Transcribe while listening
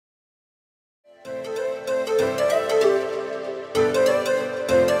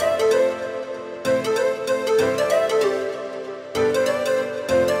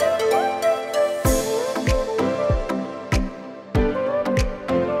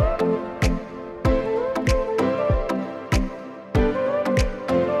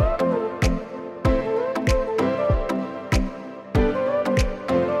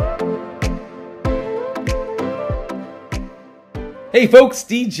Hey folks,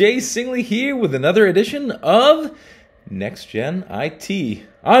 DJ Singley here with another edition of NextGen IT.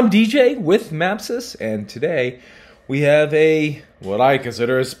 I'm DJ with MAPSYS, and today we have what I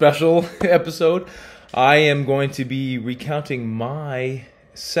consider a special episode. I am going to be recounting my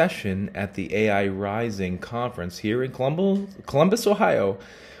session at the AI Rising conference here in Columbus, Ohio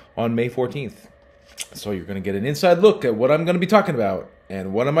on May 14th. So you're going to get an inside look at what I'm going to be talking about.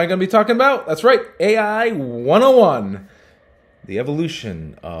 And what am I going to be talking about? That's right, AI 101. The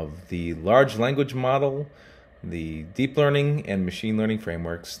evolution of the large language model, the deep learning and machine learning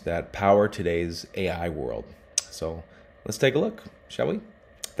frameworks that power today's AI world. So let's take a look, shall we?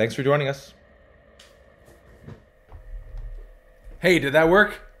 Thanks for joining us. Hey, did that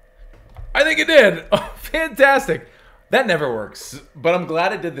work? I think it did. Oh, fantastic. That never works, but I'm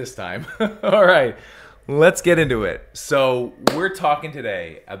glad it did this time. All right, let's get into it. So we're talking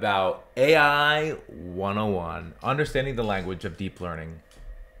today about AI 101, understanding the language of deep learning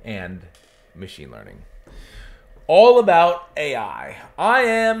and machine learning. All about AI. I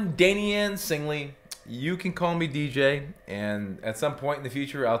am Daneyand Singley. You can call me DJ, and at some point in the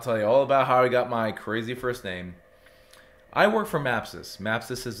future, I'll tell you all about how I got my crazy first name. I work for MAPSYS.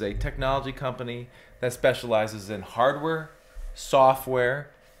 MAPSYS is a technology company that specializes in hardware,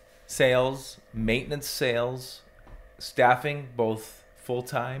 software, sales, maintenance sales, staffing, both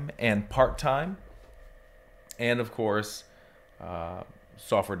full-time and part-time, and of course,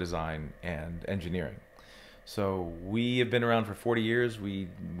 software design and engineering. So we have been around for 40 years. We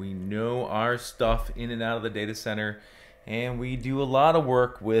know our stuff in and out of the data center, and we do a lot of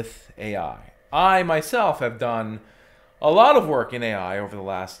work with AI. I myself have done a lot of work in AI over the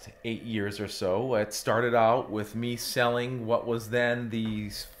last 8 years or so. It started out with me selling what was then the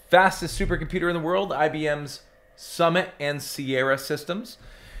fastest supercomputer in the world, IBM's Summit and Sierra systems.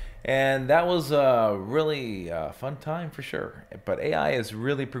 And that was a really fun time for sure. But AI has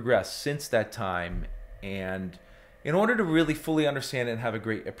really progressed since that time. And in order to really fully understand it and have a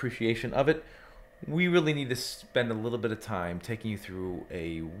great appreciation of it, we really need to spend a little bit of time taking you through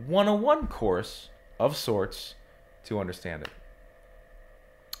a 101 course of sorts to understand it.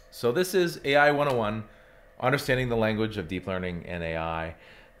 So this is AI 101, understanding the language of deep learning and AI.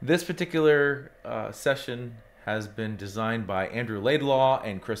 This particular session has been designed by Andrew Laidlaw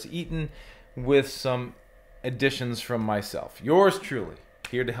and Chris Eaton with some additions from myself. Yours truly,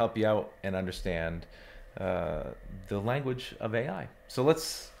 here to help you out and understand the language of AI. So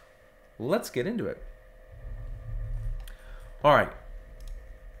let's get into it. All right.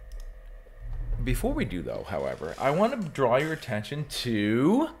 Before we do, though, however, I want to draw your attention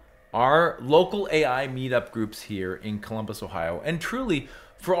to our local AI meetup groups here in Columbus, Ohio, and truly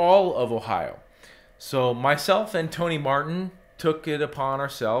for all of Ohio. So myself and Tony Martin took it upon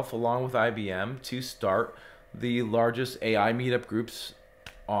ourselves, along with IBM, to start the largest AI meetup groups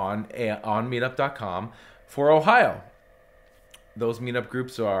on meetup.com for Ohio. Those meetup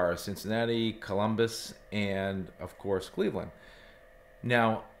groups are Cincinnati, Columbus, and, of course, Cleveland.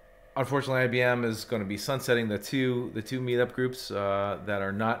 Now, unfortunately, IBM is going to be sunsetting the two meetup groups that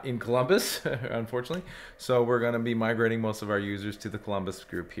are not in Columbus, unfortunately. So we're going to be migrating most of our users to the Columbus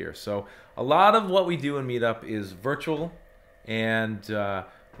group here. So a lot of what we do in Meetup is virtual, and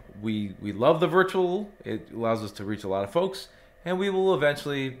we love the virtual. It allows us to reach a lot of folks, and we will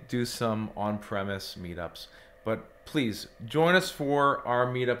eventually do some on-premise meetups. But please join us for our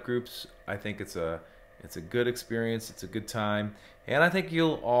meetup groups. I think it's a good experience. It's a good time. And I think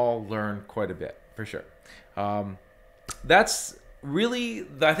you'll all learn quite a bit, for sure. That's really,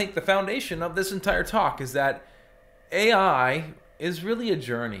 I think, the foundation of this entire talk is that AI is really a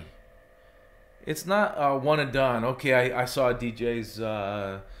journey. It's not one and done. Okay, I saw DJ's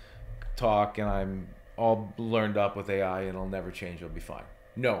talk and I'm all learned up with AI and it'll never change. It'll be fine.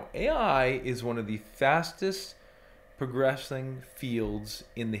 No, AI is one of the fastest progressing fields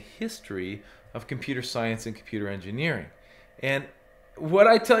in the history of computer science and computer engineering. And what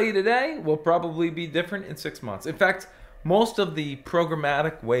I tell you today will probably be different in 6 months. In fact, most of the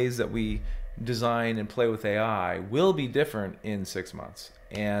programmatic ways that we design and play with AI will be different in 6 months.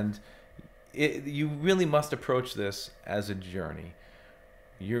 And you really must approach this as a journey.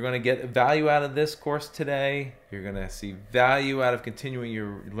 You're going to get value out of this course today. You're going to see value out of continuing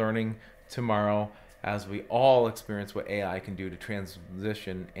your learning tomorrow as we all experience what AI can do to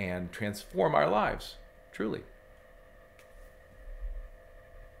transition and transform our lives, truly.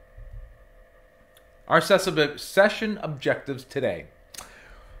 Our session objectives today.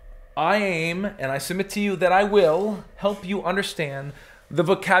 I aim, and I submit to you that I will help you understand the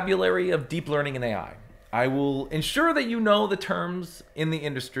vocabulary of deep learning and AI. I will ensure that you know the terms in the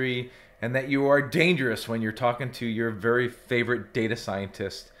industry and that you are dangerous when you're talking to your very favorite data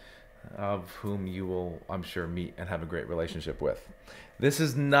scientist, of whom you will, I'm sure, meet and have a great relationship with. This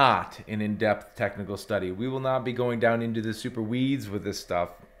is not an in-depth technical study. We will not be going down into the super weeds with this stuff.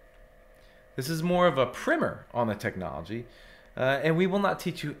 This is more of a primer on the technology, and we will not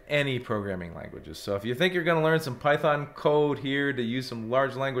teach you any programming languages. So if you think you're going to learn some Python code here to use some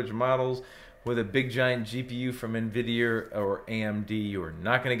large language models with a big giant GPU from NVIDIA or AMD, you're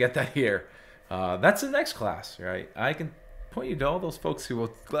not going to get that here. That's the next class, right? I can point you to all those folks who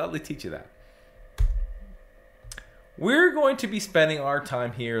will gladly teach you that. We're going to be spending our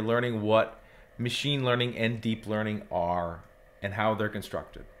time here learning what machine learning and deep learning are and how they're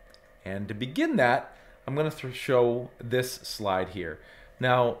constructed. And to begin that, I'm going to show this slide here.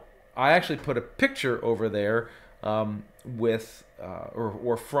 Now, I actually put a picture over there with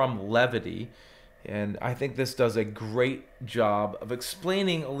or from Levity, and I think this does a great job of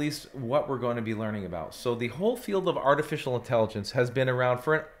explaining at least what we're going to be learning about. So the whole field of artificial intelligence has been around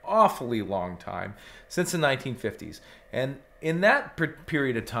for an awfully long time, since the 1950s. And in that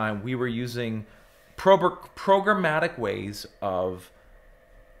period of time, we were using programmatic ways of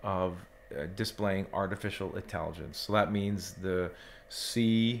displaying artificial intelligence. So that means the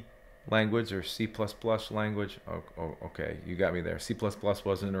C language or C++ language. Oh, okay, you got me there. C++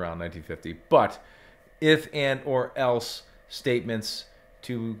 wasn't around 1950, but if and or else statements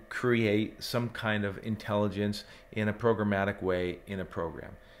to create some kind of intelligence in a programmatic way in a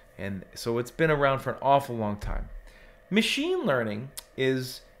program. And so it's been around for an awful long time. Machine learning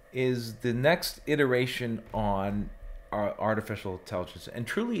is the next iteration on artificial intelligence, and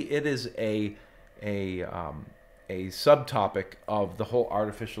truly it is a subtopic of the whole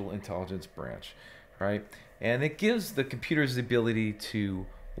artificial intelligence branch, right? And it gives the computers the ability to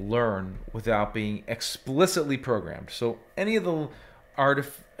learn without being explicitly programmed. So any of the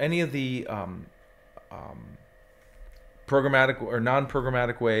programmatic or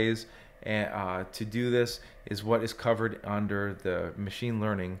non-programmatic ways to do this is what is covered under the machine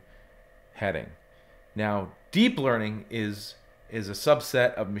learning heading. Now, deep learning is a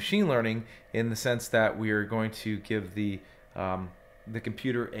subset of machine learning in the sense that we are going to give the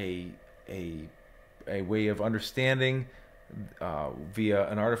computer a way of understanding via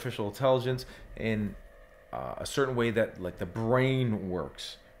an artificial intelligence in a certain way that like the brain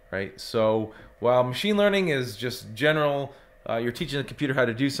works, right? So while machine learning is just general, you're teaching the computer how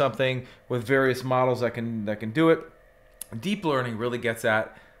to do something with various models that can do it. Deep learning really gets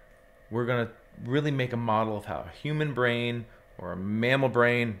at, we're going to really make a model of how a human brain or a mammal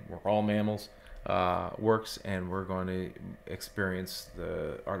brain, we're all mammals, works, and we're going to experience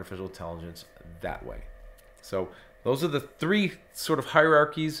the artificial intelligence that way. So those are the three sort of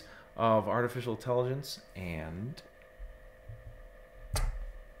hierarchies of artificial intelligence, and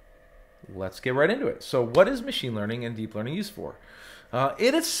let's get right into it. So what is machine learning and deep learning used for? At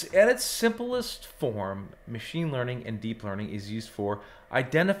its simplest form, machine learning and deep learning is used for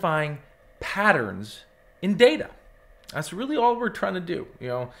identifying patterns in data. That's really all we're trying to do. You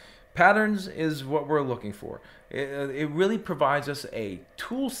know, patterns is what we're looking for. It really provides us a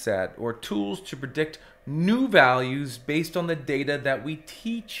tool set or tools to predict new values based on the data that we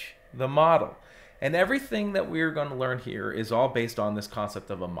teach the model. And everything that we're going to learn here is all based on this concept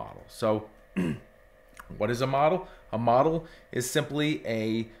of a model. So what is a model? A model is simply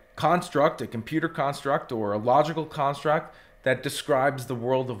a construct, a computer construct or a logical construct that describes the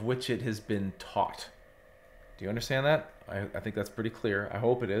world of which it has been taught. Do you understand that? I think that's pretty clear. I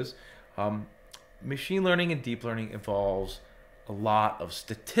hope it is. Machine learning and deep learning involves a lot of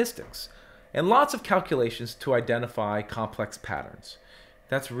statistics and lots of calculations to identify complex patterns.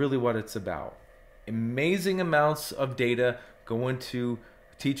 That's really what it's about. Amazing amounts of data go into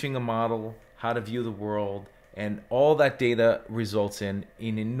teaching a model how to view the world, and all that data results in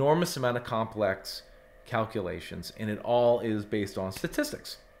an enormous amount of complex calculations, and it all is based on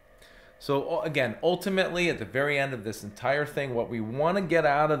statistics. So again, ultimately at the very end of this entire thing, what we want to get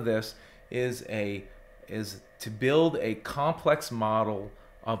out of this is to build a complex model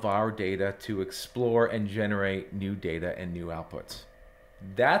of our data to explore and generate new data and new outputs.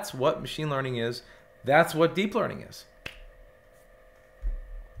 That's what machine learning is. That's what deep learning is.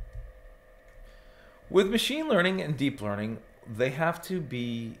 With machine learning and deep learning, they have to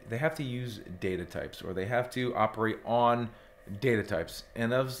use data types, or they have to operate on data types.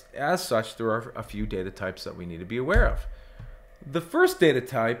 And as such, there are a few data types that we need to be aware of. The first data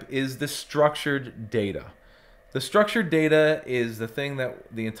type is the structured data. The structured data is the thing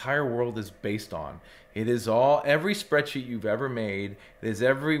that the entire world is based on. It is every spreadsheet you've ever made. It is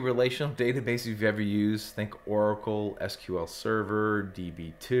every relational database you've ever used. Think Oracle, SQL Server,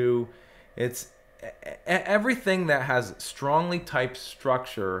 DB2. It's everything that has strongly typed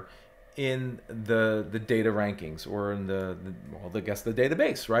structure in the data rankings or in well, I guess the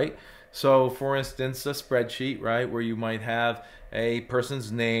database, right? So for instance, a spreadsheet, right, where you might have a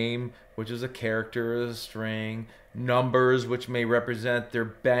person's name, which is a character, a string, numbers, which may represent their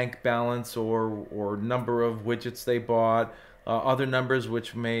bank balance or number of widgets they bought, other numbers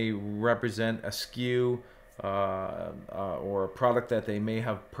which may represent a SKU or a product that they may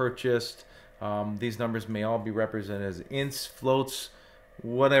have purchased. These numbers may all be represented as ints, floats,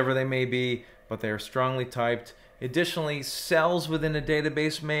 whatever they may be, but they are strongly typed. Additionally, cells within a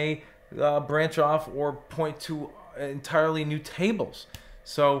database may branch off or point to entirely new tables.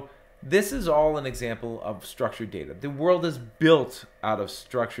 So this is all an example of structured data. The world is built out of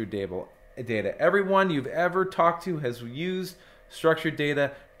structured data. Everyone you've ever talked to has used structured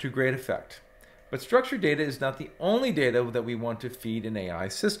data to great effect. But structured data is not the only data that we want to feed an AI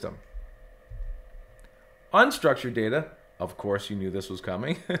system. Unstructured data, of course you knew this was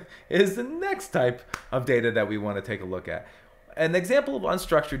coming, is the next type of data that we want to take a look at. An example of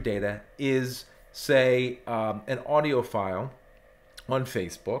unstructured data is, say, an audio file on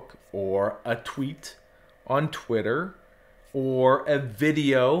Facebook, or a tweet on Twitter, or a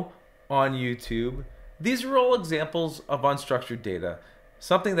video on YouTube. These are all examples of unstructured data.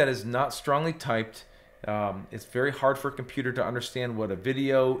 Something that is not strongly typed. It's very hard for a computer to understand what a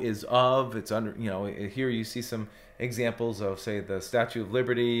video is of. It's under, here you see some examples of, say, the Statue of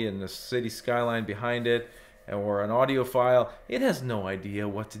Liberty and the city skyline behind it, or an audio file. It has no idea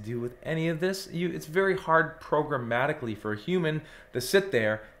what to do with any of this. It's very hard programmatically for a human to sit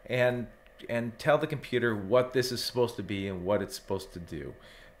there and tell the computer what this is supposed to be and what it's supposed to do.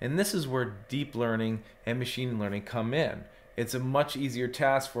 And this is where deep learning and machine learning come in. It's a much easier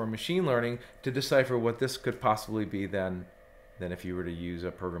task for machine learning to decipher what this could possibly be than if you were to use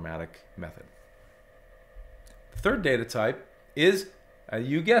a programmatic method. The third data type is,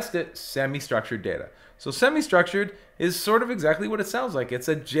 you guessed it, semi-structured data. So semi-structured is sort of exactly what it sounds like. It's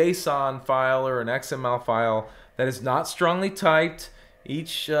a JSON file or an XML file that is not strongly typed.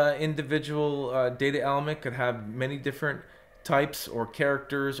 Each individual data element could have many different types or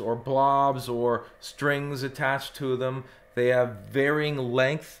characters or blobs or strings attached to them. They have varying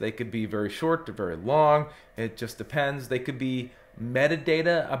length. They could be very short to very long. It just depends. They could be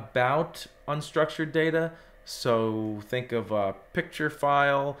metadata about unstructured data. So think of a picture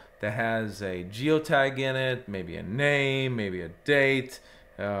file that has a geotag in it, maybe a name, maybe a date,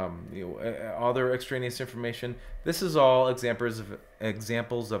 other extraneous information. This is all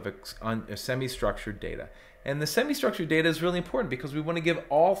examples of semi-structured data. And the semi-structured data is really important because we want to give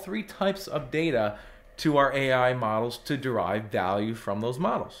all three types of data to our AI models to derive value from those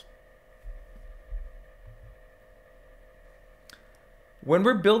models. When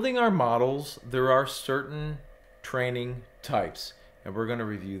we're building our models, there are certain training types, and we're going to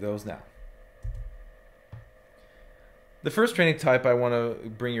review those now. The first training type I want to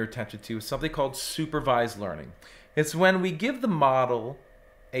bring your attention to is something called supervised learning. It's when we give the model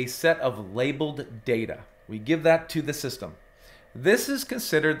a set of labeled data. We give that to the system. This is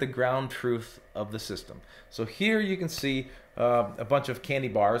considered the ground truth of the system. So here you can see a bunch of candy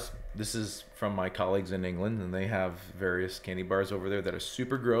bars. This is from my colleagues in England, and they have various candy bars over there that are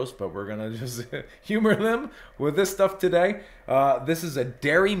super gross, but we're gonna just humor them with this stuff today. This is a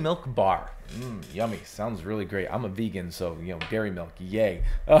dairy milk bar. Yummy, sounds really great. I'm a vegan, so dairy milk, yay.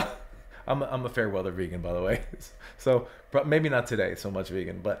 I'm a fair weather vegan, by the way. So maybe not today so much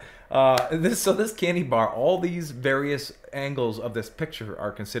vegan, but this candy bar, all these various angles of this picture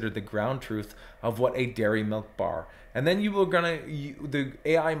are considered the ground truth of what a dairy milk bar. And then the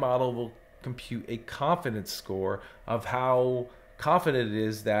AI model will compute a confidence score of how confident it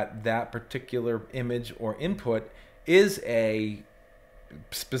is that that particular image or input is a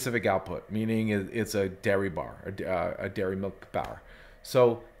specific output, meaning it's a dairy bar, a dairy milk bar.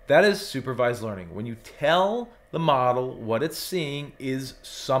 So that is supervised learning. When you tell the model what it's seeing is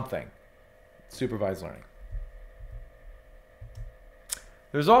something. Supervised learning.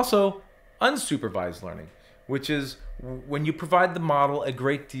 There's also unsupervised learning, which is when you provide the model a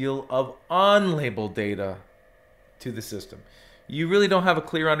great deal of unlabeled data to the system. You really don't have a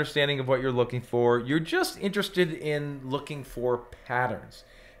clear understanding of what you're looking for. You're just interested in looking for patterns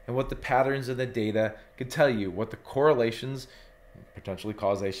and what the patterns in the data can tell you, what the correlations, potentially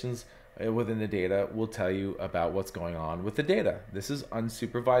causations within the data will tell you about what's going on with the data. This is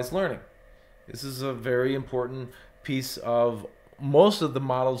unsupervised learning. This is a very important piece of most of the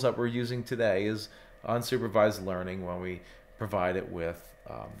models that we're using today is unsupervised learning when we provide it with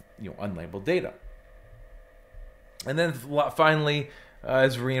unlabeled data. And then finally,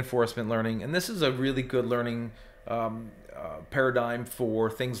 is reinforcement learning, and this is a really good learning paradigm for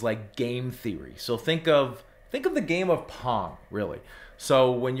things like game theory. So think of the game of Pong, really.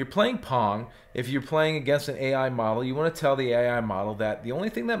 So when you're playing Pong, if you're playing against an AI model, you want to tell the AI model that the only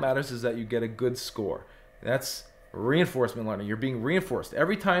thing that matters is that you get a good score. That's reinforcement learning. You're being reinforced.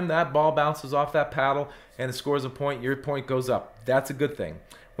 Every time that ball bounces off that paddle and it scores a point, your point goes up. That's a good thing.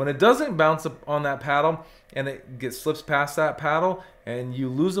 When it doesn't bounce up on that paddle and it slips past that paddle and you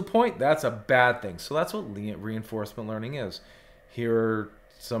lose a point, that's a bad thing. So that's what reinforcement learning is. Here are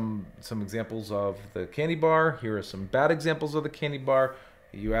some examples of the candy bar. Here are some bad examples of the candy bar.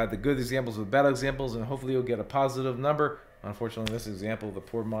 You add the good examples with bad examples, and hopefully you'll get a positive number. Unfortunately, this example, the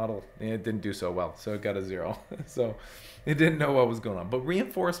poor model, it didn't do so well, so it got a 0. So it didn't know what was going on. But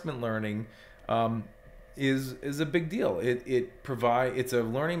reinforcement learning is a big deal. It's a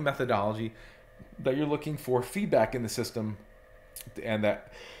learning methodology that you're looking for feedback in the system, and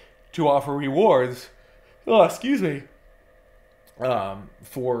that to offer rewards. Oh, excuse me.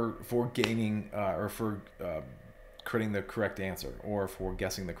 For gaining or for creating the correct answer, or for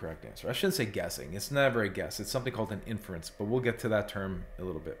guessing the correct answer. I shouldn't say guessing. It's never a guess. It's something called an inference, but we'll get to that term a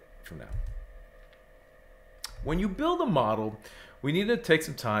little bit from now. When you build a model, we need to take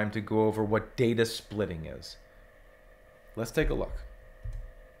some time to go over what data splitting is. Let's take a look.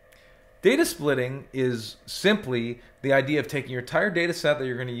 Data splitting is simply the idea of taking your entire data set that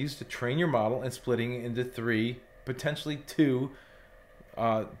you're going to use to train your model and splitting it into 3, potentially 2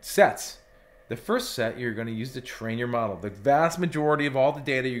 sets. The first set you're going to use to train your model. The vast majority of all the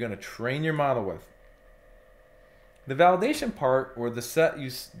data you're going to train your model with. The validation part, or the set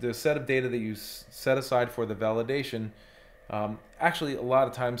of data that you set aside for the validation, actually a lot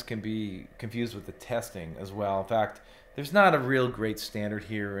of times can be confused with the testing as well. In fact, there's not a real great standard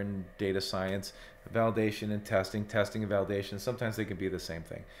here in data science. Validation and testing and validation, sometimes they can be the same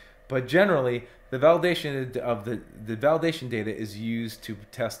thing. But generally, the validation of the validation data is used to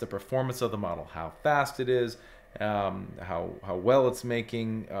test the performance of the model, how fast it is, how well it's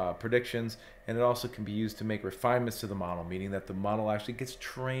making predictions, and it also can be used to make refinements to the model, meaning that the model actually gets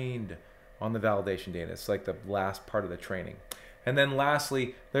trained on the validation data. It's like the last part of the training. And then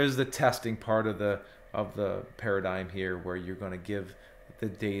lastly, there's the testing part of the paradigm here, where you're going to give the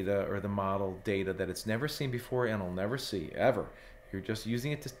data or the model data that it's never seen before and will never see ever. You're just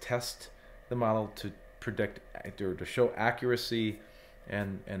using it to test the model to predict or to show accuracy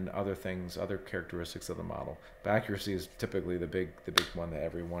and other things, other characteristics of the model. But accuracy is typically the big one that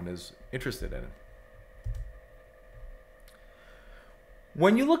everyone is interested in.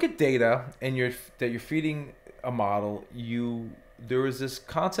 When you look at data and that you're feeding a model, there is this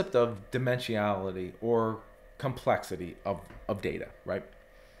concept of dimensionality or complexity of data, right?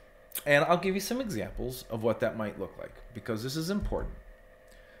 And I'll give you some examples of what that might look like, because this is important.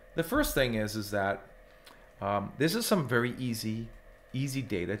 The first thing is that this is some very easy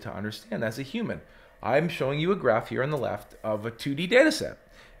data to understand as a human. I'm showing you a graph here on the left of a 2D data set,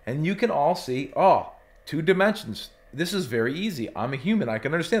 and you can all see, 2 dimensions. This is very easy. I'm a human. I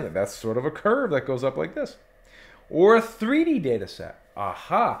can understand that. That's sort of a curve that goes up like this. Or a 3D data set.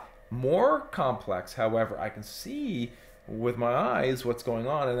 Aha! More complex. However, I can see with my eyes what's going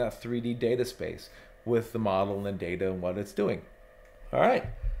on in that 3D data space with the model and the data and what it's doing. All right.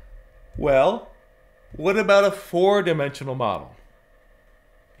 Well, what about a 4-dimensional model?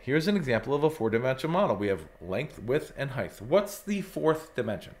 Here's an example of a 4-dimensional model. We have length, width, and height. What's the 4th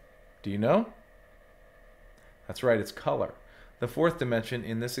dimension? Do you know? That's right, it's color. The 4th dimension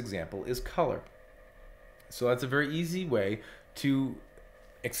in this example is color. So that's a very easy way to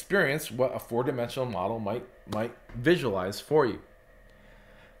experience what a 4-dimensional model might visualize for you.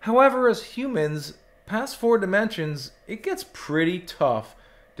 However, as humans, past 4 dimensions, it gets pretty tough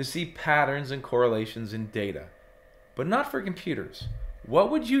to see patterns and correlations in data. But not for computers.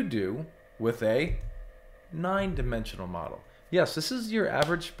 What would you do with a 9-dimensional model? Yes, this is your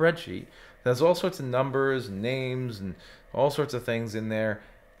average spreadsheet. There's all sorts of numbers and names and all sorts of things in there.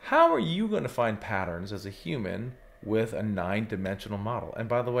 How are you going to find patterns as a human with a 9-dimensional model? And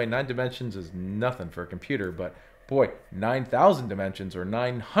by the way, 9 dimensions is nothing for a computer, but boy, 9,000 dimensions or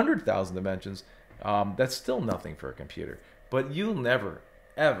 900,000 dimensions, that's still nothing for a computer. But you'll never,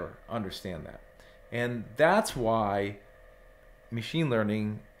 ever understand that. And that's why machine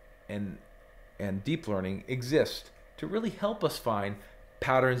learning and deep learning exist, to really help us find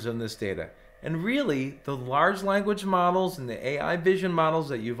patterns in this data. And really, the large language models and the AI vision models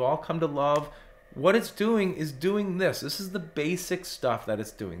that you've all come to love, what it's doing is doing this. This is the basic stuff that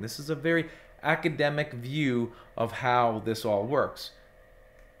it's doing. This is a very academic view of how this all works.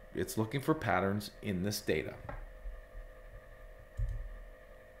 It's looking for patterns in this data.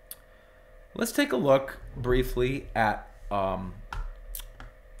 let's take a look briefly at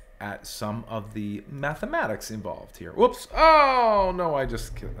some of the mathematics involved here. Whoops! Oh no, I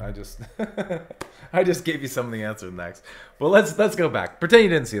just I just gave you some of the answers next. Well, let's go back. Pretend you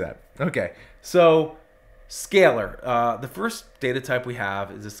didn't see that. Okay, so scalar. The first data type we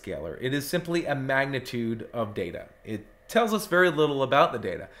have is a scalar. It is simply a magnitude of data. It tells us very little about the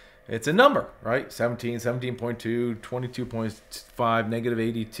data. It's a number, right? 17, 17.2, 22.5, negative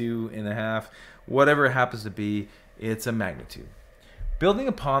 82.5, whatever it happens to be, it's a magnitude. Building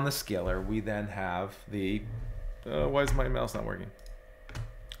upon the scalar, we then have the, why is my mouse not working?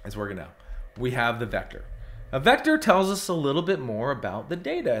 It's working now. We have the vector. A vector tells us a little bit more about the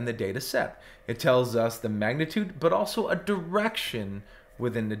data and the data set. It tells us the magnitude, but also a direction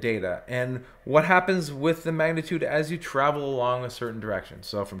within the data and what happens with the magnitude as you travel along a certain direction.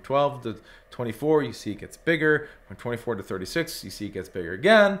 So from 12 to 24, you see it gets bigger. From 24 to 36, you see it gets bigger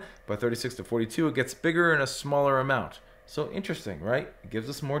again. But 36 to 42, it gets bigger in a smaller amount. So interesting, right? It gives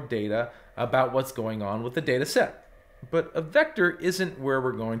us more data about what's going on with the data set. But a vector isn't where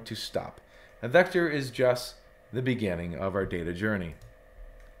we're going to stop. A vector is just the beginning of our data journey.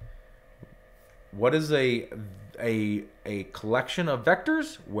 What is a collection of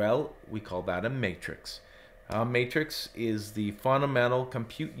vectors? Well, we call that a matrix. A matrix is the fundamental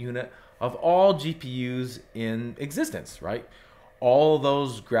compute unit of all GPUs in existence, right? All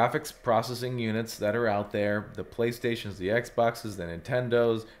those graphics processing units that are out there, the PlayStations, the Xboxes, the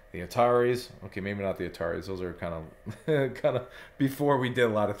Nintendos, the Ataris. Okay, maybe not the Ataris. Those are kind of before we did a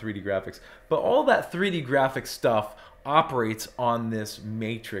lot of 3D graphics. But all that 3D graphic stuff operates on this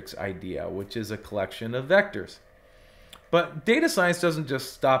matrix idea, which is a collection of vectors. But data science doesn't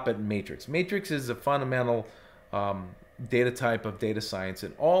just stop at matrix. Matrix is a fundamental data type of data science,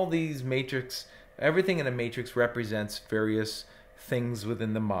 and all these matrix, everything in a matrix represents various things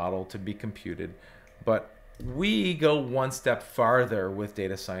within the model to be computed. But we go one step farther with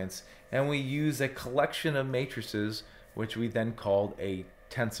data science, and we use a collection of matrices, which we then called a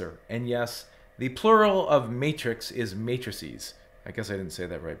tensor. And yes, the plural of matrix is matrices. I guess I didn't say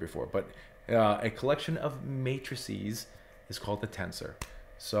that right before, but a collection of matrices is called the tensor.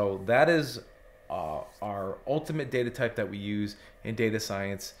 So that is our ultimate data type that we use in data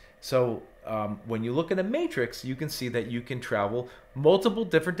science. So when you look at a matrix, you can see that you can travel multiple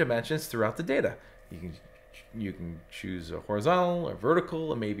different dimensions throughout the data. You can choose a horizontal, a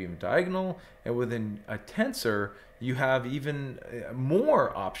vertical, or maybe even diagonal. And within a tensor, you have even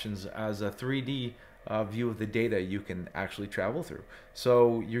more options as a 3D view of the data you can actually travel through.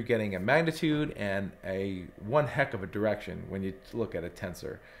 So you're getting a magnitude and one heck of a direction when you look at a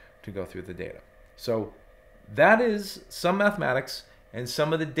tensor to go through the data. So that is some mathematics and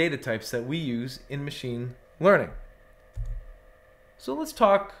some of the data types that we use in machine learning. So let's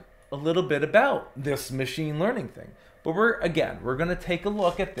talk a little bit about this machine learning thing. But we're going to take a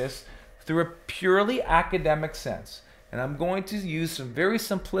look at this through a purely academic sense. And I'm going to use some very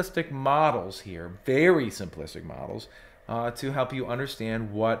simplistic models here, very simplistic models, to help you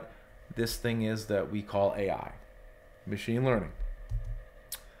understand what this thing is that we call AI, machine learning.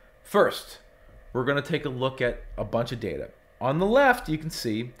 First, we're going to take a look at a bunch of data. On the left, you can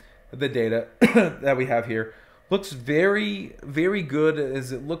see the data that we have here looks very, very good,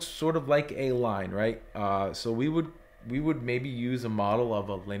 as it looks sort of like a line, right? So we would maybe use a model of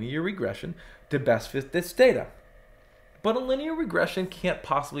a linear regression to best fit this data. But a linear regression can't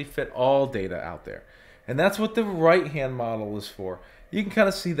possibly fit all data out there. And that's what the right-hand model is for. You can kind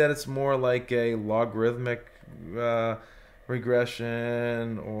of see that it's more like a logarithmic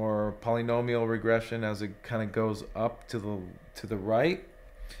regression or polynomial regression as it kind of goes up to the right.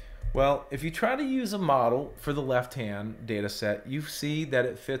 Well, if you try to use a model for the left-hand data set, you see that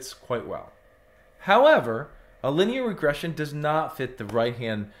it fits quite well. However, a linear regression does not fit the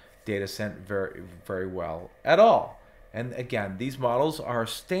right-hand data set very, very well at all. And again, these models are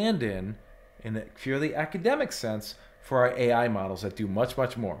stand-in a purely academic sense for our AI models that do much,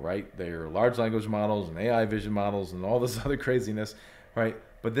 much more, right? They're large language models and AI vision models and all this other craziness, right?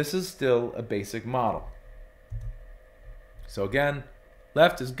 But this is still a basic model. So again,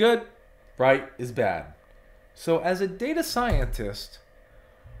 left is good, right is bad. So as a data scientist,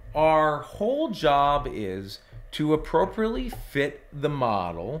 our whole job is to appropriately fit the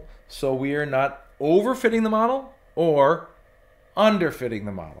model so we are not overfitting the model or underfitting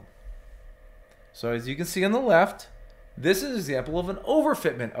the model. So as you can see on the left, this is an example of an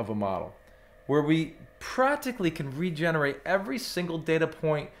overfitment of a model where we practically can regenerate every single data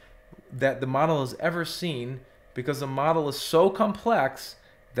point that the model has ever seen because the model is so complex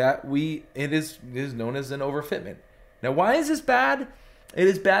that it is known as an overfitment. Now, why is this bad? It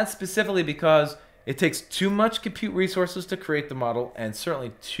is bad specifically because it takes too much compute resources to create the model, and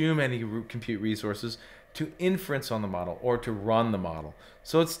certainly too many compute resources to inference on the model or to run the model.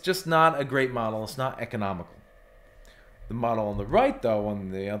 So it's just not a great model. It's not economical. The model on the right, though,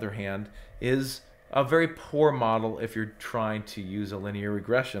 on the other hand, is a very poor model if you're trying to use a linear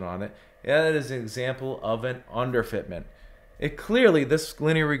regression on it. That is an example of an underfitment. Clearly, this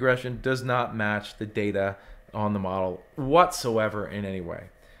linear regression does not match the data on the model whatsoever in any way.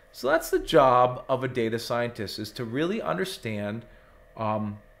 So that's the job of a data scientist, is to really understand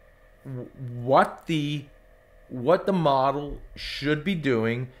what the model should be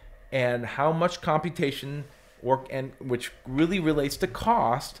doing and how much computation work, and which really relates to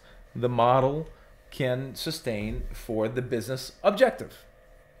cost, the model can sustain for the business objective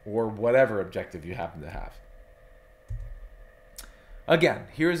or whatever objective you happen to have. Again,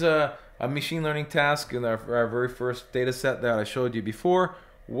 here's a machine learning task in our very first data set that I showed you before.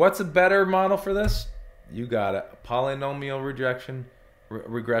 What's a better model for this? You got it. A polynomial regression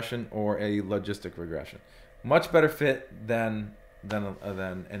or a logistic regression. Much better fit than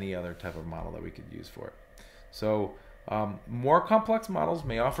any other type of model that we could use for it. So more complex models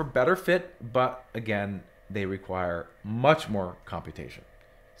may offer better fit, but again, they require much more computation.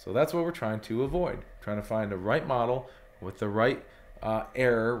 So that's what we're trying to avoid. Trying to find the right model with the right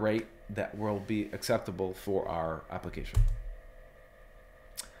error rate that will be acceptable for our application.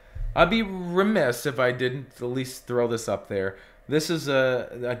 I'd be remiss if I didn't at least throw this up there. This is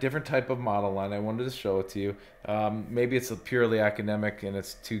a different type of model, and I wanted to show it to you. Maybe it's purely academic and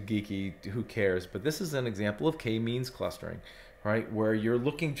it's too geeky, who cares? But this is an example of k-means clustering, right? Where you're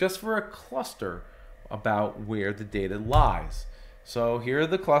looking just for a cluster about where the data lies. So here are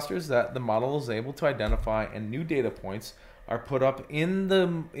the clusters that the model is able to identify, and new data points are put up in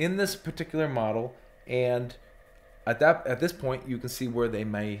this particular model, and at this point you can see where they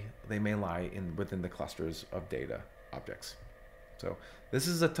may lie within the clusters of data objects. So this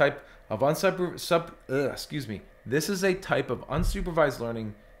is a type of This is a type of unsupervised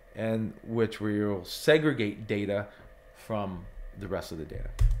learning, and where you'll segregate data from the rest of the data.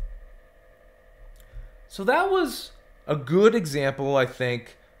 So that was a good example, I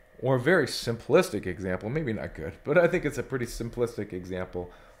think, or a very simplistic example, maybe not good, but I think it's a pretty simplistic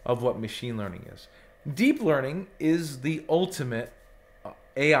example of what machine learning is. Deep learning is the ultimate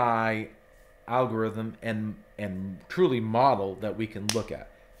AI algorithm and truly model that we can look at.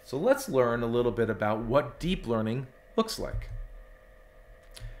 So let's learn a little bit about what deep learning looks like.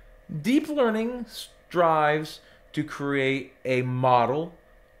 Deep learning strives to create a model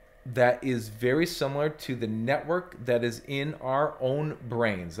that is very similar to the network that is in our own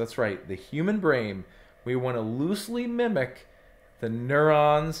brains. That's right, the human brain. We want to loosely mimic the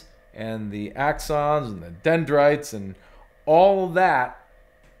neurons and the axons and the dendrites and all that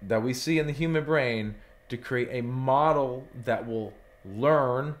we see in the human brain to create a model that will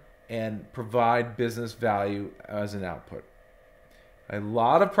learn and provide business value as an output. A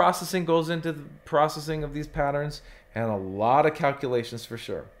lot of processing goes into the processing of these patterns, and a lot of calculations for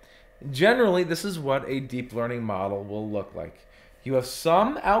sure. Generally, this is what a deep learning model will look like. You have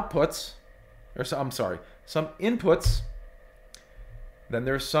some outputs, some inputs, then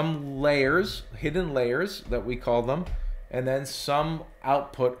there's some layers, hidden layers that we call them, and then some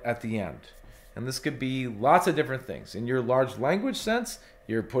output at the end. And this could be lots of different things. In your large language sense,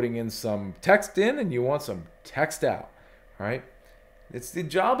 you're putting in some text in and you want some text out, right? It's the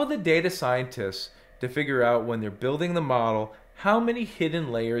job of the data scientists to figure out, when they're building the model, how many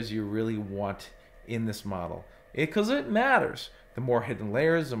hidden layers you really want in this model. Because it matters. The more hidden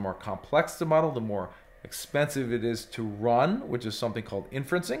layers, the more complex the model, the more expensive it is to run, which is something called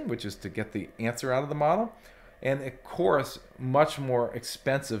inferencing, which is to get the answer out of the model. And of course, much more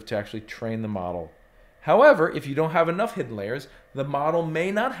expensive to actually train the model. However, if you don't have enough hidden layers, the model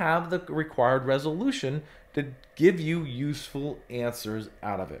may not have the required resolution to give you useful answers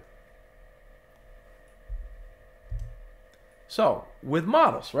out of it. So, with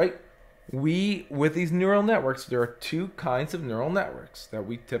models, right? With these neural networks, there are two kinds of neural networks that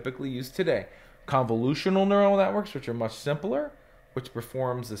we typically use today. Convolutional neural networks, which are much simpler, which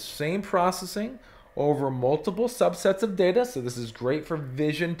performs the same processing over multiple subsets of data. So this is great for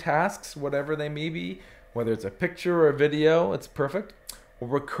vision tasks, whatever they may be, whether it's a picture or a video, it's perfect. Or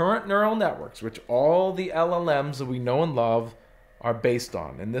recurrent neural networks, which all the LLMs that we know and love are based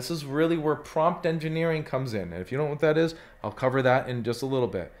on. And this is really where prompt engineering comes in. And if you don't know what that is, I'll cover that in just a little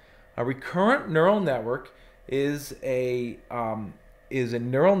bit. A recurrent neural network is a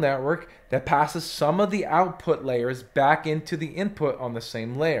neural network that passes some of the output layers back into the input on the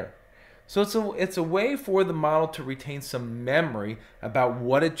same layer. So it's a way for the model to retain some memory about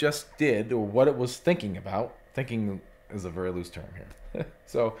what it just did or what it was thinking about. Thinking is a very loose term here.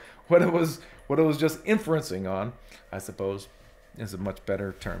 So what it was just inferencing on, I suppose, is a much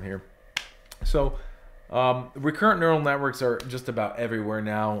better term here. So recurrent neural networks are just about everywhere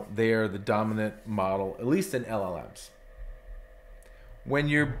now. They are the dominant model, at least in LLMs. When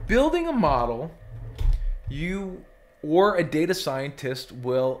you're building a model, you or a data scientist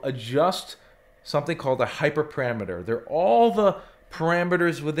will adjust something called a hyperparameter. They're all the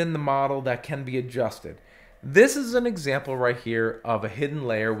parameters within the model that can be adjusted. This is an example right here of a hidden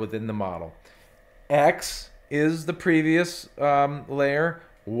layer within the model. X is the previous layer.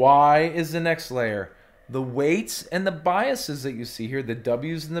 Y is the next layer. The weights and the biases that you see here, the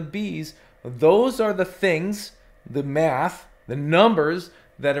W's and the B's, those are the things, the math, the numbers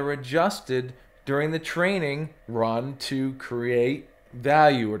that are adjusted during the training run to create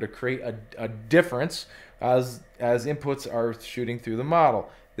value or to create a difference as inputs are shooting through the model.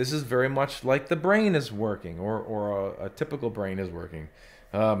 This is very much like the brain is working or a typical brain is working.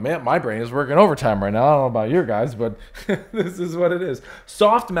 Man, my brain is working overtime right now. I don't know about your guys, but this is what it is.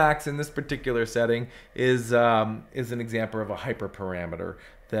 Softmax in this particular setting is an example of a hyperparameter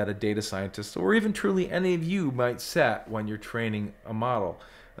that a data scientist or even truly any of you might set when you're training a model.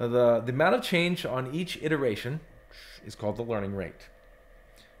 The amount of change on each iteration is called the learning rate.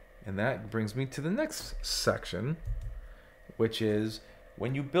 And that brings me to the next section, which is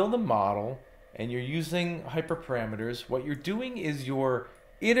when you build a model and you're using hyperparameters, what you're doing is you're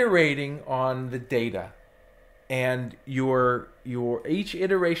iterating on the data. And each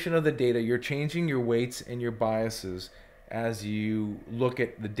iteration of the data, you're changing your weights and your biases as you look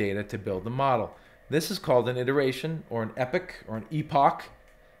at the data to build the model. This is called an iteration or an epoch or an epoch.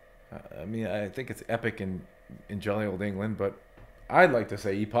 I mean, I think it's epic in jolly old England, but I'd like to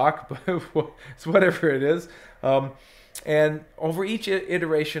say epoch, but it's whatever it is. And over each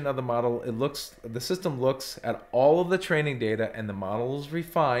iteration of the model, the system looks at all of the training data, and the model is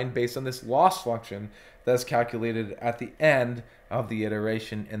refined based on this loss function that's calculated at the end of the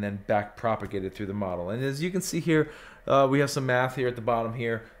iteration and then back propagated through the model. And as you can see here, we have some math here at the bottom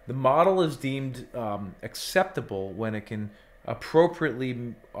here. The model is deemed acceptable when it can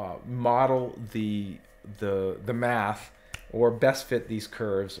appropriately model the math or best fit these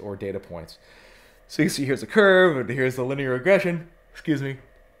curves or data points. So you see here's a curve, and here's the linear regression. Excuse me.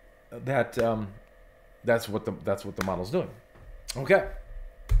 That's what the model's doing. Okay.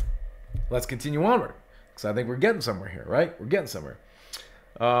 Let's continue onward, because I think we're getting somewhere here, right? We're getting somewhere.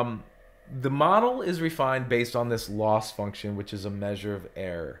 The model is refined based on this loss function, which is a measure of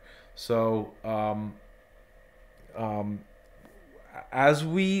error. So as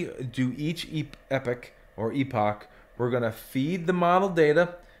we do each epoch or epoch, we're going to feed the model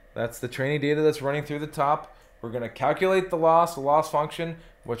data. That's the training data that's running through the top. We're going to calculate the loss function,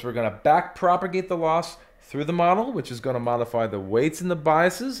 which we're going to back propagate the loss through the model, which is going to modify the weights and the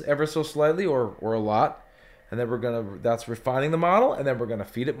biases ever so slightly or a lot. And then that's refining the model, and then we're going to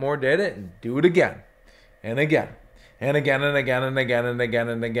feed it more data and do it again and again and again and again and again and again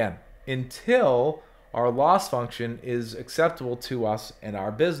and again until our loss function is acceptable to us and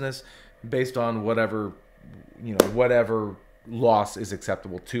our business based on whatever loss is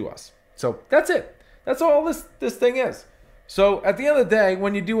acceptable to us. So that's it. That's all this thing is. So at the end of the day,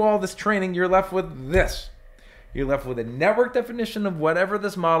 when you do all this training, you're left with this. You're left with a network definition of whatever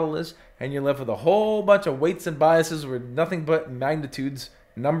this model is, and you're left with a whole bunch of weights and biases with nothing but magnitudes,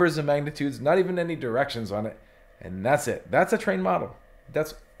 numbers and magnitudes, not even any directions on it. And that's it. That's a trained model.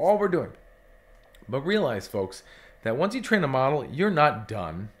 That's all we're doing. But realize, folks, that once you train a model, you're not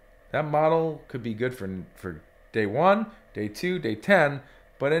done. That model could be good for day 1, day 2, day 10,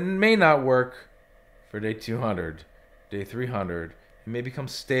 but it may not work for day 200, day 300. It may become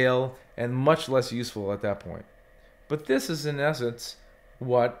stale and much less useful at that point. But this is, in essence,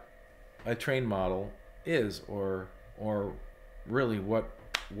 what a trained model is, or really what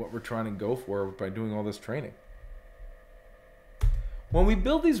we're trying to go for by doing all this training. When we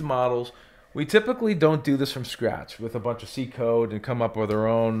build these models, we typically don't do this from scratch with a bunch of C code and come up with our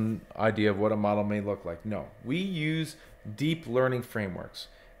own idea of what a model may look like. No, we use deep learning frameworks.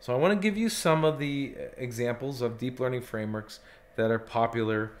 So I want to give you some of the examples of deep learning frameworks that are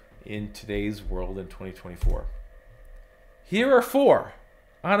popular in today's world in 2024. Here are 4.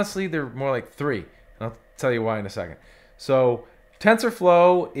 Honestly, they're more like 3. And I'll tell you why in a second. So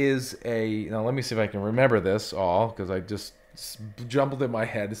TensorFlow is now let me see if I can remember this all, because I just jumbled in my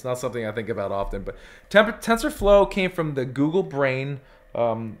head. It's not something I think about often, but TensorFlow came from the Google Brain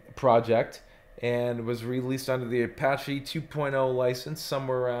project, and was released under the Apache 2.0 license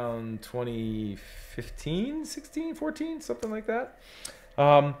somewhere around 2015, 16, 14, something like that.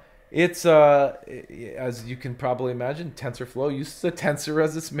 It's, as you can probably imagine, TensorFlow uses a tensor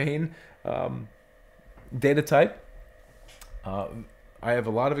as its main data type. I have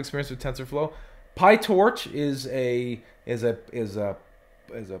a lot of experience with TensorFlow. PyTorch is a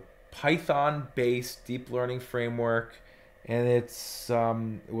Python-based deep learning framework, and it's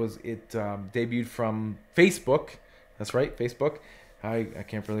debuted from Facebook. That's right, Facebook. I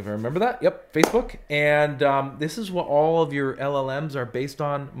can't really remember that. Yep, Facebook. And this is what all of your LLMs are based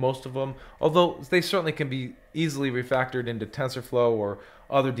on, most of them, although they certainly can be easily refactored into TensorFlow or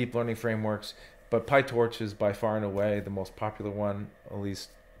other deep learning frameworks. But PyTorch is by far and away the most popular one, at least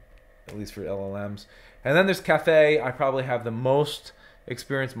for LLMs. And then there's Caffe. I probably have the most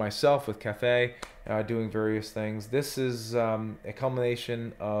experience myself with Caffe, doing various things. This is a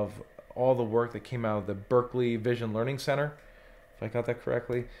culmination of all the work that came out of the Berkeley Vision Learning Center, if I got that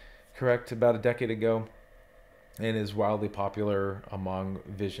correct, about a decade ago, and is wildly popular among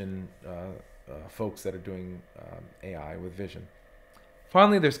vision folks that are doing AI with vision.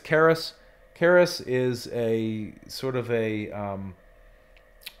 Finally, there's Keras. Keras is a sort of an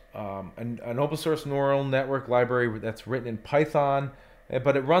open source neural network library that's written in Python,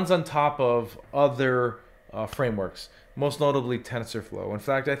 but it runs on top of other frameworks, most notably TensorFlow. In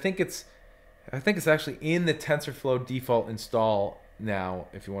fact, I think it's actually in the TensorFlow default install now,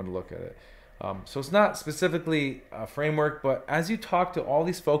 if you want to look at it. So it's not specifically a framework, but as you talk to all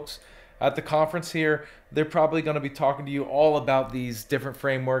these folks at the conference here, they're probably going to be talking to you all about these different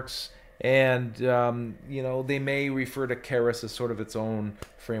frameworks. And, they may refer to Keras as sort of its own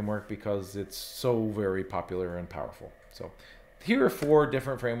framework because it's so very popular and powerful. So here are 4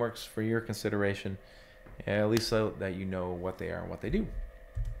 different frameworks for your consideration, at least so that you know what they are and what they do.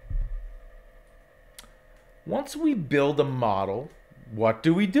 Once we build a model, what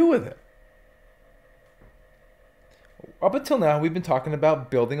do we do with it? Up until now, we've been talking about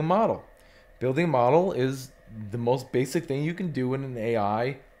building a model. Building a model is the most basic thing you can do in an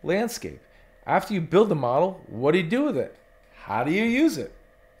AI landscape. After you build the model, what do you do with it? How do you use it?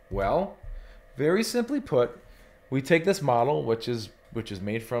 Well, very simply put, we take this model, which is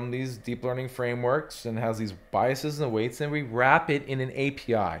made from these deep learning frameworks and has these biases and weights, and we wrap it in an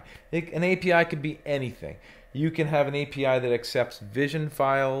API. An API could be anything. You can have an API that accepts vision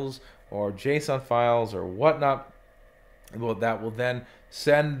files or JSON files or whatnot. Well, that will then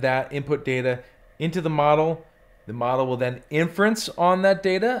send that input data into the model. The model will then inference on that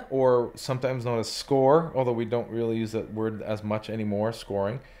data, or sometimes known as score, although we don't really use that word as much anymore,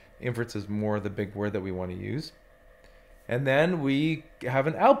 scoring. Inference is more the big word that we want to use. And then we have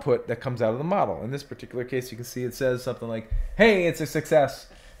an output that comes out of the model. In this particular case, you can see it says something like, hey, it's a success.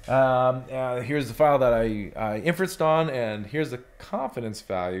 Here's the file that I inferenced on, and here's the confidence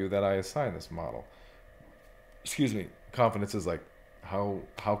value that I assigned this model. Excuse me, confidence is like, how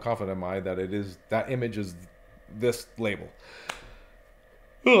confident am I that that image is this label?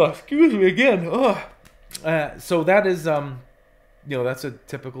 Oh, excuse me again. So that is, that's a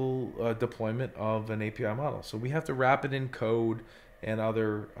typical deployment of an API model. So we have to wrap it in code and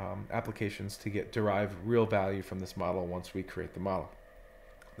other applications to derive real value from this model once we create the model.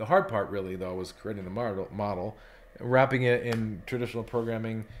 The hard part, really, though, is creating the model. Wrapping it in traditional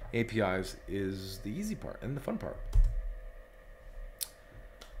programming APIs is the easy part and the fun part.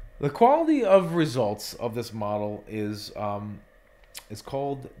 The quality of results of this model is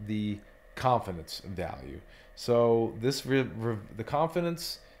called the confidence value. So the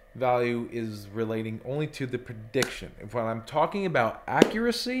confidence value is relating only to the prediction. If when I'm talking about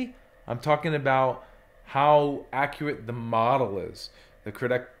accuracy, I'm talking about how accurate the model is, the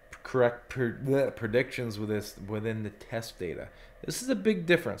correct predictions within the test data. This is a big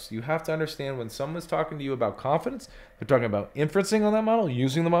difference. You have to understand when someone's talking to you about confidence, they're talking about inferencing on that model,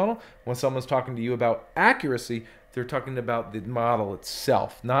 using the model. When someone's talking to you about accuracy, they're talking about the model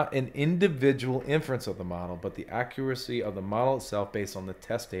itself, not an individual inference of the model, but the accuracy of the model itself based on the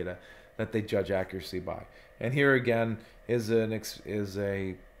test data that they judge accuracy by. And here again is an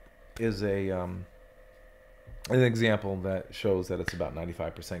example that shows that it's about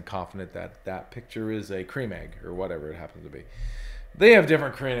 95% confident that that picture is a cream egg or whatever it happens to be. They have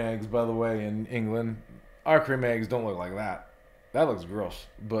different cream eggs, by the way, in England. Our cream eggs don't look like that. That looks gross,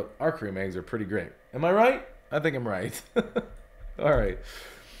 but our cream eggs are pretty great. Am I right? I think I'm right. All right.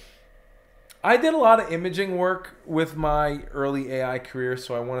 I did a lot of imaging work with my early AI career,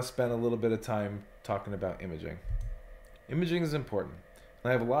 so I want to spend a little bit of time talking about imaging. Imaging is important.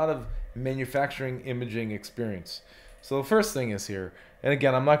 I have a lot of manufacturing imaging experience. So the first thing is here, and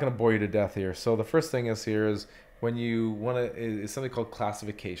again, I'm not going to bore you to death here. So the first thing is here is when you want to, is something called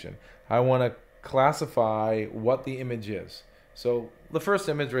classification. I want to classify what the image is. So the first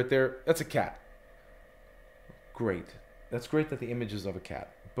image right there, that's a cat. Great. That's great that the image is of a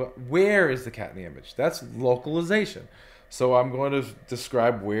cat. But where is the cat in the image? That's localization. So I'm going to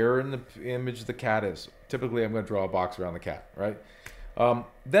describe where in the image the cat is. Typically, I'm going to draw a box around the cat, right?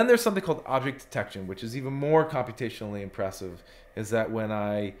 Then there's something called object detection, which is even more computationally impressive. Is that when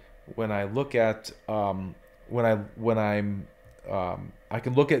I look at I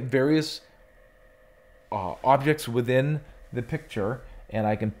can look at various objects within the picture, and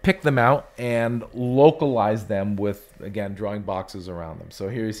I can pick them out and localize them with, again, drawing boxes around them. So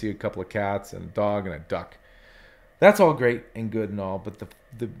here you see a couple of cats and a dog and a duck. That's all great and good and all, but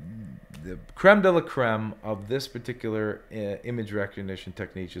the creme de la creme of this particular image recognition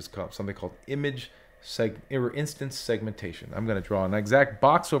technique is called something called instance segmentation. I'm going to draw an exact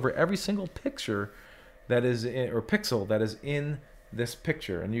box over every single picture that is or pixel that is in this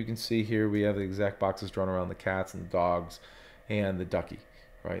picture, and you can see here we have the exact boxes drawn around the cats and the dogs and the ducky,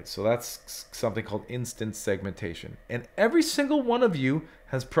 right? So that's something called instance segmentation, and every single one of you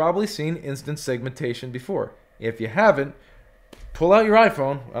has probably seen instance segmentation before. If you haven't, pull out your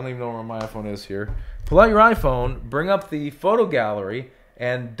iPhone. I don't even know where my iPhone is here. Pull out your iPhone, bring up the photo gallery,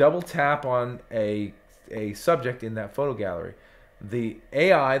 and double tap on a subject in that photo gallery. The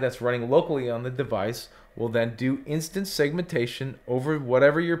AI that's running locally on the device will then do instance segmentation over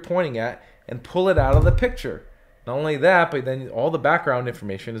whatever you're pointing at and pull it out of the picture. Not only that, but then all the background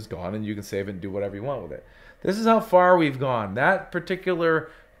information is gone and you can save it and do whatever you want with it. This is how far we've gone. That particular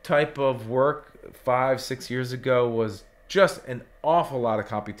type of work 5-6 years ago was just an awful lot of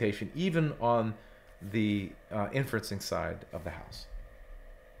computation, even on the inferencing side of the house.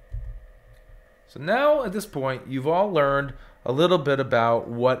 So now at this point, you've all learned a little bit about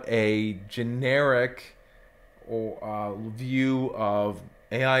what a generic view of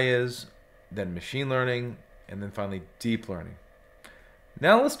AI is, then machine learning, and then finally deep learning.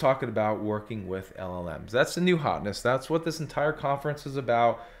 Now let's talk about working with LLMs. That's the new hotness. That's what this entire conference is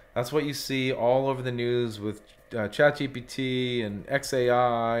about. That's what you see all over the news with ChatGPT and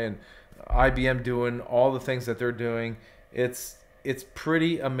XAI and IBM doing all the things that they're doing. It's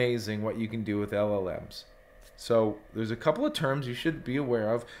pretty amazing what you can do with LLMs. So there's a couple of terms you should be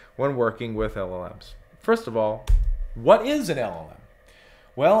aware of when working with LLMs. First of all, what is an LLM?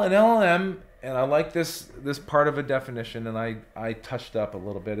 Well, an LLM, and I like this part of a definition, and I touched up a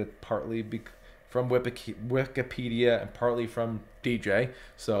little bit, partly from Wikipedia and partly from DJ.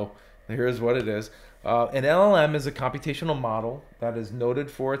 So here's what it is. An LLM is a computational model that is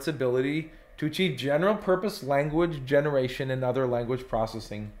noted for its ability to achieve general purpose language generation and other language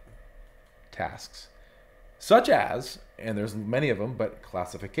processing tasks, such as, and there's many of them, but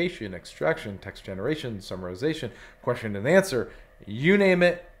classification, extraction, text generation, summarization, question and answer, you name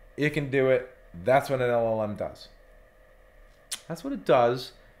it, it can do it. That's what an LLM does. That's what it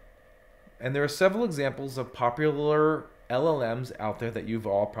does. And there are several examples of popular LLMs out there that you've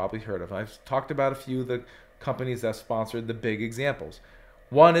all probably heard of. I've talked about a few of the companies that sponsored the big examples.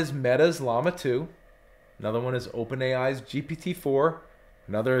 One is Meta's Llama 2. Another one is OpenAI's GPT-4.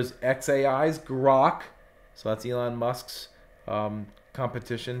 Another is xAI's Grok. So that's Elon Musk's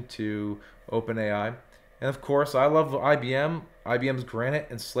competition to OpenAI. And of course, I love IBM. IBM's Granite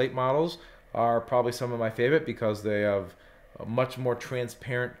and Slate models are probably some of my favorite because they have much more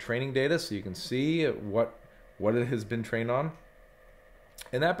transparent training data, so you can see what it has been trained on.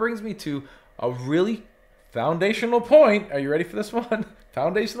 And that brings me to a really foundational point. Are you ready for this one?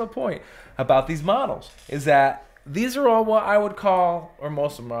 Foundational point about these models is that these are all what I would call, or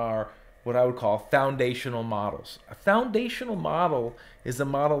most of them are, what I would call foundational models. A foundational model is a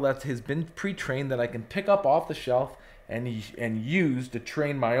model that has been pre-trained that I can pick up off the shelf and use to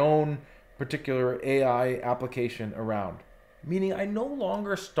train my own particular AI application around. Meaning I no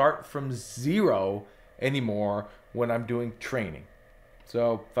longer start from zero anymore when I'm doing training.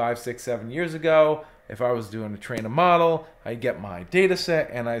 So 5, 6, 7 years ago, if I was doing to train a model, I'd get my data set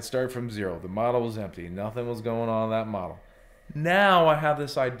and I'd start from zero. The model was empty. Nothing was going on in that model. Now I have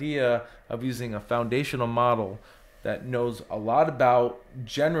this idea of using a foundational model that knows a lot about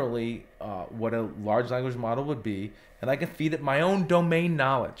generally what a large language model would be, and I can feed it my own domain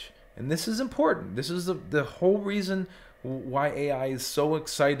knowledge. And this is important. This is the whole reason why AI is so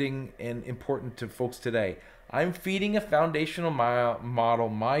exciting and important to folks today. I'm feeding a foundational model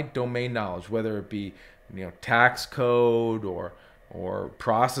my domain knowledge, whether it be tax code or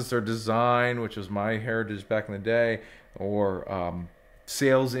processor design, which was my heritage back in the day, or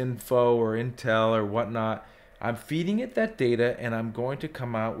sales info or intel or whatnot. I'm feeding it that data, and I'm going to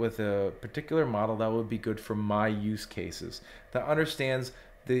come out with a particular model that would be good for my use cases, that understands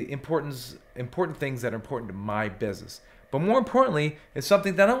the important things that are important to my business. But more importantly, it's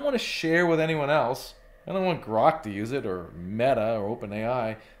something that I don't want to share with anyone else. I don't want Grok to use it, or Meta, or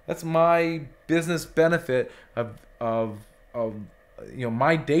OpenAI. That's my business benefit of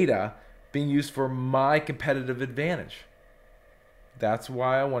my data being used for my competitive advantage. That's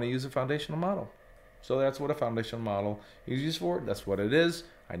why I want to use a foundational model. So that's what a foundational model is used for. That's what it is.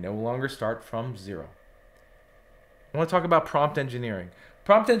 I no longer start from zero. I want to talk about prompt engineering.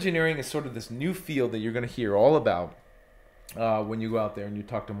 Prompt engineering is sort of this new field that you're going to hear all about when you go out there and you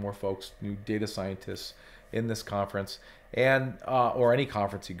talk to more folks, new data scientists in this conference, and or any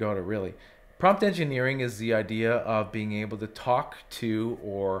conference you go to, really. Prompt engineering is the idea of being able to talk to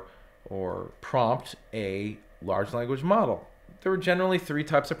or prompt a large language model. There are generally three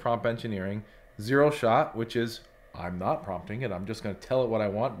types of prompt engineering. Zero shot, which is I'm not prompting it. I'm just going to tell it what I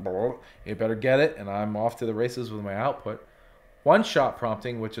want. It better get it, and I'm off to the races with my output. One shot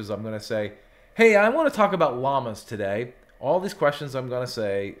prompting, which is I'm going to say, hey, I want to talk about llamas today. All these questions I'm going to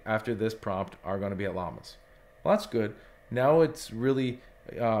say after this prompt are going to be at llamas. Well, that's good. Now it's really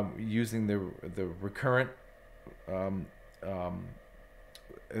using the recurrent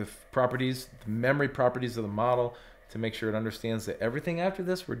properties, the memory properties of the model to make sure it understands that everything after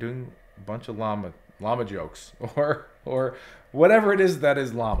this, we're doing a bunch of llama jokes or whatever it is that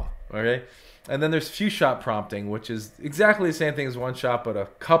is llama, okay? And then there's few shot prompting, which is exactly the same thing as one shot, but a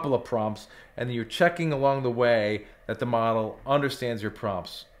couple of prompts, and you're checking along the way that the model understands your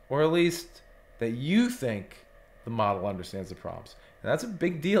prompts, or at least that you think the model understands the prompts. And that's a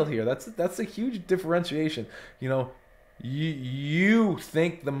big deal here. That's a huge differentiation. You know, you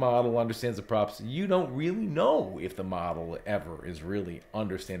think the model understands the prompts. You don't really know if the model ever is really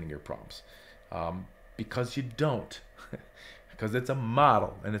understanding your prompts, because you don't. Because it's a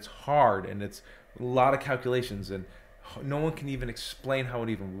model, and it's hard, and it's a lot of calculations, and no one can even explain how it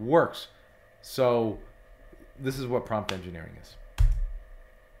even works. So this is what prompt engineering is.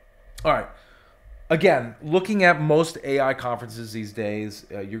 All right. Again, looking at most AI conferences these days,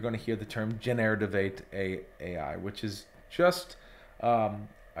 you're going to hear the term generative AI, which is just a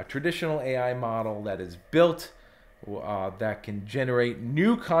traditional AI model that is built that can generate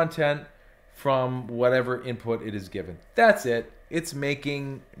new content from whatever input it is given. That's it. It's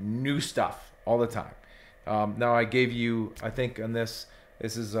making new stuff all the time. Now I gave you, I think on this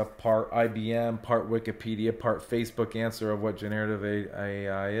is a part IBM, part Wikipedia, part Facebook answer of what generative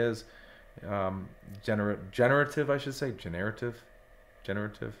AI is. Generative, I should say. Generative.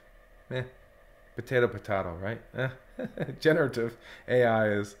 Potato, right? Generative AI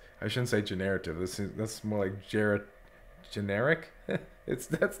is, I shouldn't say generative. That's more like generic.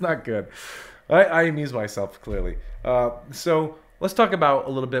 That's not good. I amuse myself, clearly. So let's talk about a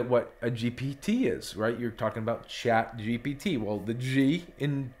little bit what a GPT is, right? You're talking about Chat GPT. Well, the G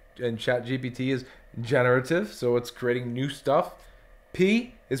in Chat GPT is generative, so it's creating new stuff.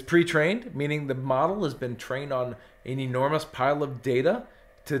 P is pre-trained, meaning the model has been trained on an enormous pile of data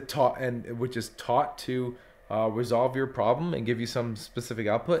which is taught to resolve your problem and give you some specific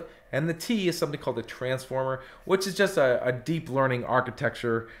output. And the T is something called a transformer, which is just a deep learning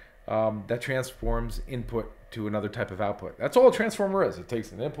architecture that transforms input to another type of output. That's all a transformer is. It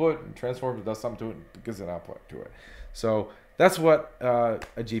takes an input and transforms it, does something to it, and gives an output to it. So that's what a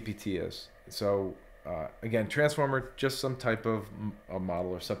GPT is. So again, transformer, just some type of a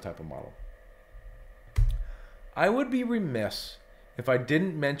model or subtype of model. I would be remiss if I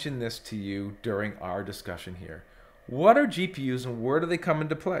didn't mention this to you during our discussion here. What are GPUs and where do they come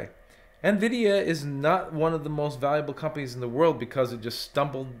into play? NVIDIA is not one of the most valuable companies in the world because it just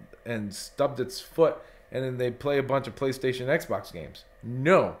stumbled and stubbed its foot and then they play a bunch of PlayStation and Xbox games.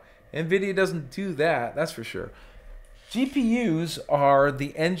 No, NVIDIA doesn't do that, that's for sure. GPUs are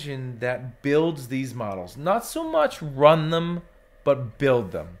the engine that builds these models. Not so much run them, but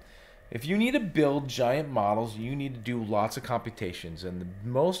build them. If you need to build giant models, you need to do lots of computations. And the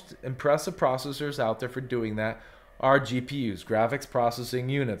most impressive processors out there for doing that are GPUs, graphics processing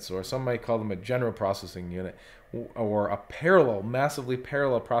units, or some might call them a general processing unit, or a massively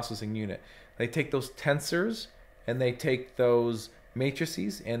parallel processing unit. They take those tensors and they take those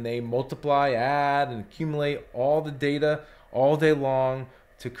matrices and they multiply, add, and accumulate all the data all day long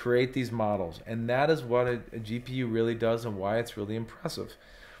to create these models. And that is what a GPU really does and why it's really impressive.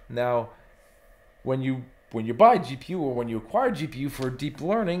 Now, when you buy a GPU or when you acquire GPU for deep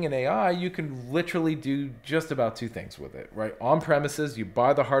learning and AI, you can literally do just about two things with it, right? On premises, you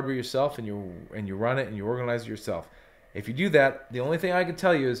buy the hardware yourself and you run it and you organize it yourself. If you do that, the only thing I can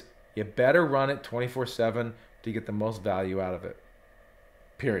tell you is you better run it 24/7. to get the most value out of it.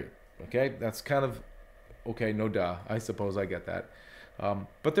 Period. Okay, that's kind of okay. No duh. I suppose I get that.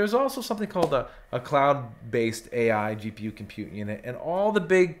 But there's also something called a cloud-based AI GPU compute unit, and all the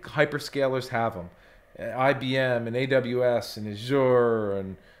big hyperscalers have them. IBM and AWS and Azure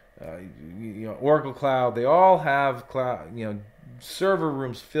and Oracle Cloud. They all have cloud, server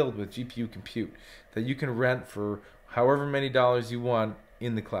rooms filled with GPU compute that you can rent for however many dollars you want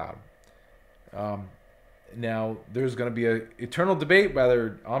in the cloud. Now, there's going to be an eternal debate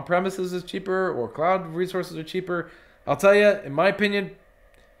whether on-premises is cheaper or cloud resources are cheaper. I'll tell you, in my opinion,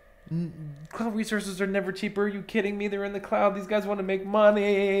 cloud resources are never cheaper. Are you kidding me? They're in the cloud. These guys want to make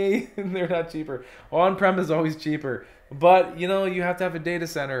money. They're not cheaper. On-prem is always cheaper. But, you have to have a data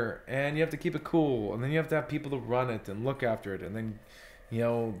center, and you have to keep it cool, and then you have to have people to run it and look after it, and then,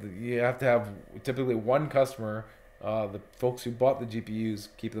 you have to have typically one customer, the folks who bought the GPUs,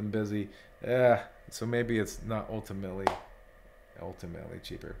 keep them busy. So maybe it's not ultimately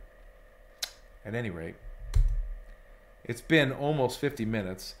cheaper. At any rate, it's been almost 50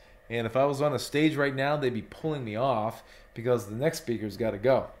 minutes, and if I was on a stage right now, they'd be pulling me off because the next speaker's got to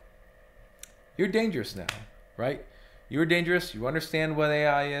go. You're dangerous now, right? You're dangerous. You understand what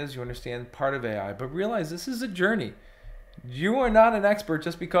AI is. You understand part of AI, but realize this is a journey. You are not an expert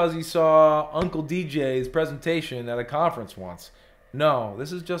just because you saw Uncle DJ's presentation at a conference once. No,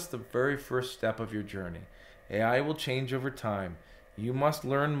 this is just the very first step of your journey. AI will change over time. You must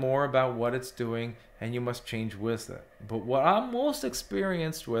learn more about what it's doing, and you must change with it. But what I'm most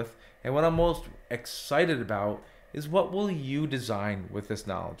experienced with and what I'm most excited about is what will you design with this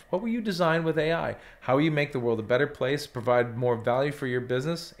knowledge? What will you design with AI? How will you make the world a better place, provide more value for your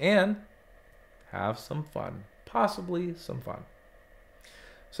business, and have some fun, possibly some fun.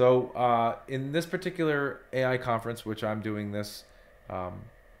 So in this particular AI conference, which I'm doing this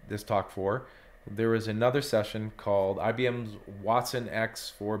talk for, there is another session called IBM's Watson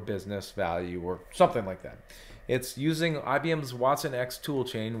X for Business Value, or something like that. It's using IBM's Watson X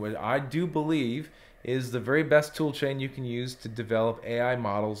toolchain, which I do believe is the very best toolchain you can use to develop AI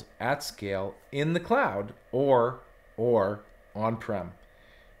models at scale in the cloud or on-prem.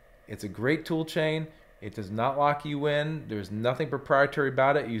 It's a great toolchain. It does not lock you in. There's nothing proprietary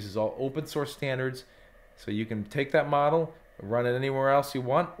about it. It uses all open source standards. So you can take that model, run it anywhere else you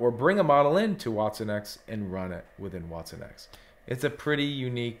want, or bring a model into Watson X and run it within Watson X. It's a pretty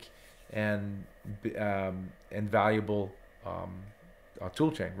unique and valuable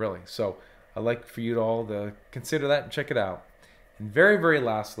toolchain, really. So I'd like for you to all to consider that and check it out. And very, very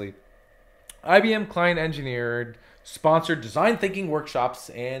lastly, IBM Client Engineered sponsored design thinking workshops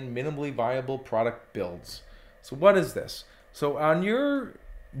and minimally viable product builds. So what is this? So on your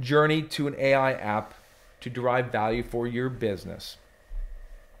journey to an AI app to derive value for your business,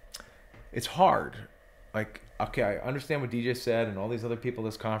 it's hard. Like, okay, I understand what DJ said and all these other people at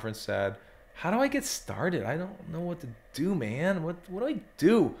this conference said. How do I get started? I don't know what to do, man. What do I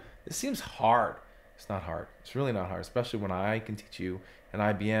do? This seems hard. It's not hard. It's really not hard, especially when I can teach you and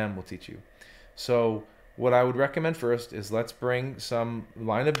IBM will teach you. So what I would recommend first is let's bring some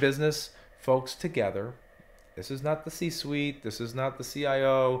line of business folks together. This is not the C-suite. This is not the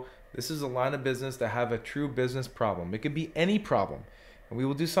CIO. This is a line of business that have a true business problem. It could be any problem. And we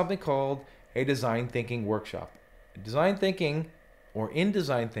will do something called a design thinking workshop. Design thinking, or in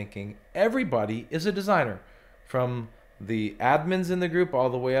design thinking, everybody is a designer, from the admins in the group all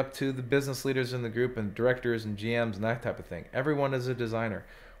the way up to the business leaders in the group and directors and GMs and that type of thing. Everyone is a designer.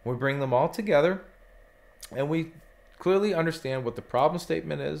 We bring them all together and we clearly understand what the problem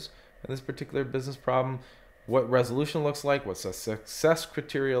statement is in this particular business problem, what resolution looks like, what success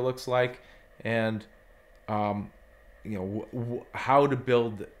criteria looks like, and how to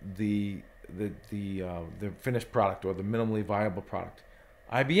build the finished product or the minimally viable product.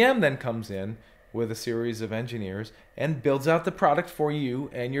 IBM then comes in with a series of engineers and builds out the product for you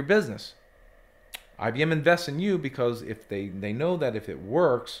and your business. IBM invests in you because if they know that if it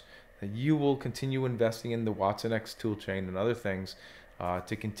works, that you will continue investing in the Watson X toolchain and other things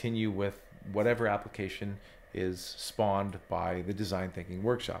to continue with whatever application is spawned by the design thinking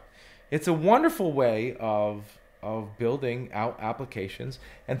workshop. It's a wonderful way of building out applications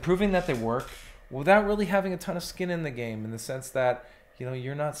and proving that they work without really having a ton of skin in the game, in the sense that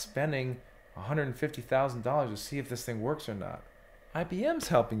you're not spending $150,000 to see if this thing works or not. IBM's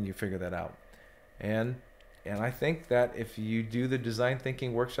helping you figure that out. And I think that if you do the design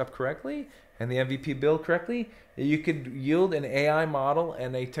thinking workshop correctly and the MVP build correctly, you could yield an AI model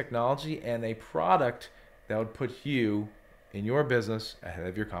and a technology and a product that would put you in your business ahead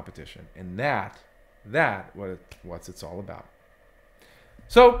of your competition. And that's what it's all about.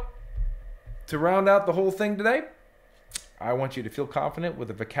 So to round out the whole thing today, I want you to feel confident with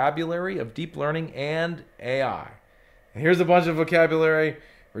the vocabulary of deep learning and AI. And here's a bunch of vocabulary: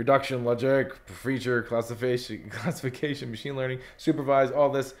 reduction, logic, feature, classification, machine learning, supervised, all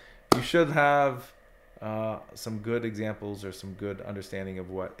this. You should have some good examples or some good understanding of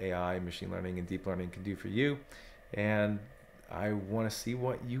what AI, machine learning, and deep learning can do for you. And I want to see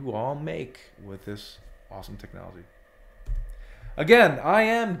what you all make with this awesome technology. Again, I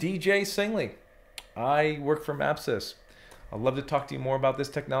am DJ Singley. I work for MAPSYS. I'd love to talk to you more about this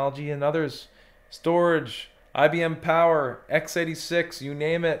technology and others. Storage, IBM Power, x86, you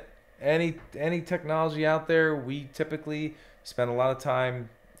name it. Any technology out there, we typically spend a lot of time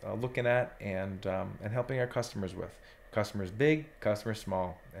looking at and helping our customers with. Customers big, customers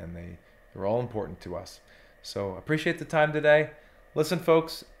small, and they're all important to us. So appreciate the time today. Listen,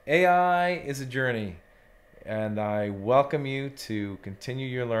 folks, AI is a journey, and I welcome you to continue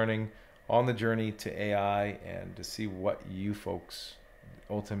your learning on the journey to AI and to see what you folks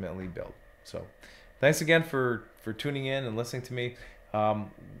ultimately build. So thanks again for tuning in and listening to me.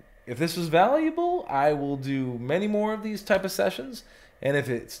 If this was valuable, I will do many more of these type of sessions. And if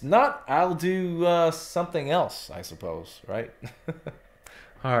it's not, I'll do something else, I suppose, right?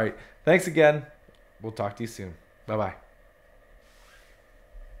 All right. Thanks again. We'll talk to you soon. Bye-bye.